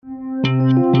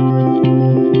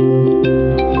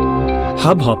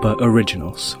Hubhopper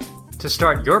Originals. To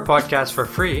start your podcast for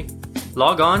free,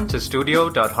 log on to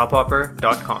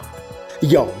studio.hubhopper.com.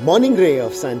 Your morning ray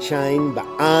of sunshine by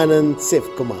Anand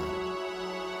Sivkumar.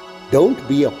 Don't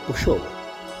be a pushover.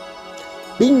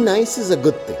 Being nice is a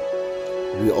good thing.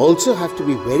 We also have to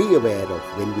be very aware of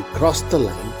when we cross the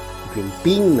line between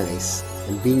being nice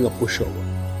and being a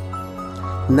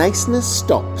pushover. Niceness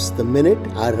stops the minute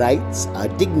our rights, our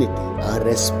dignity, our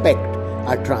respect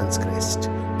are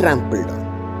transgressed, trampled on.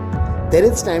 Then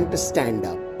it's time to stand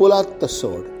up, pull out the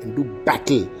sword and do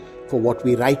battle for what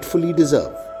we rightfully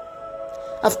deserve.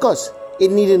 Of course,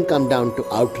 it needn't come down to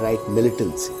outright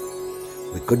militancy.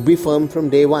 We could be firm from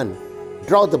day one,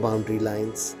 draw the boundary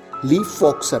lines, leave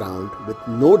folks around with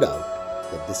no doubt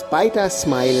that despite our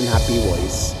smile and happy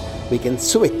voice, we can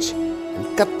switch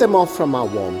and cut them off from our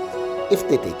warmth if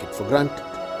they take it for granted.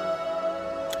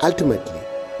 Ultimately,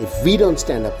 if we don't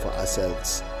stand up for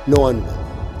ourselves, no one will.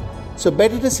 So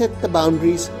better to set the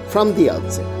boundaries from the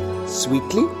outset,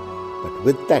 sweetly, but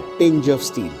with that tinge of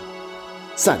steel.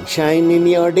 Sunshine in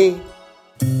your day.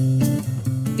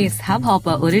 इस hub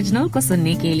hopper original को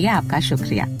सुनने के लिए आपका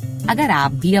शुक्रिया। अगर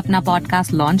आप भी अपना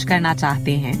पॉडकास्ट लॉन्च करना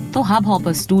चाहते हैं, तो हब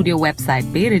हॉपर स्टूडियो वेबसाइट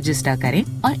पे रजिस्टर करें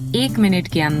और 1 मिनट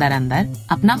के अंदर अंदर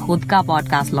अपना खुद का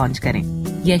पॉडकास्ट लॉन्च करें।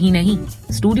 यही नहीं,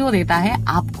 स्टूडियो देता है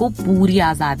आपको पूरी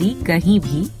आजादी कहीं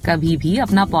भी कभी भी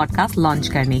अपना पॉडकास्ट लॉन्च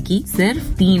करने की, सिर्फ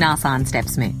 3 आसान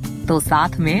स्टेप्स में। तो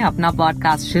साथ में अपना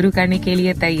पॉडकास्ट शुरू करने के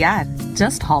लिए तैयार?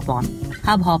 Just hop on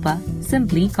hub hopper,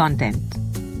 simply content.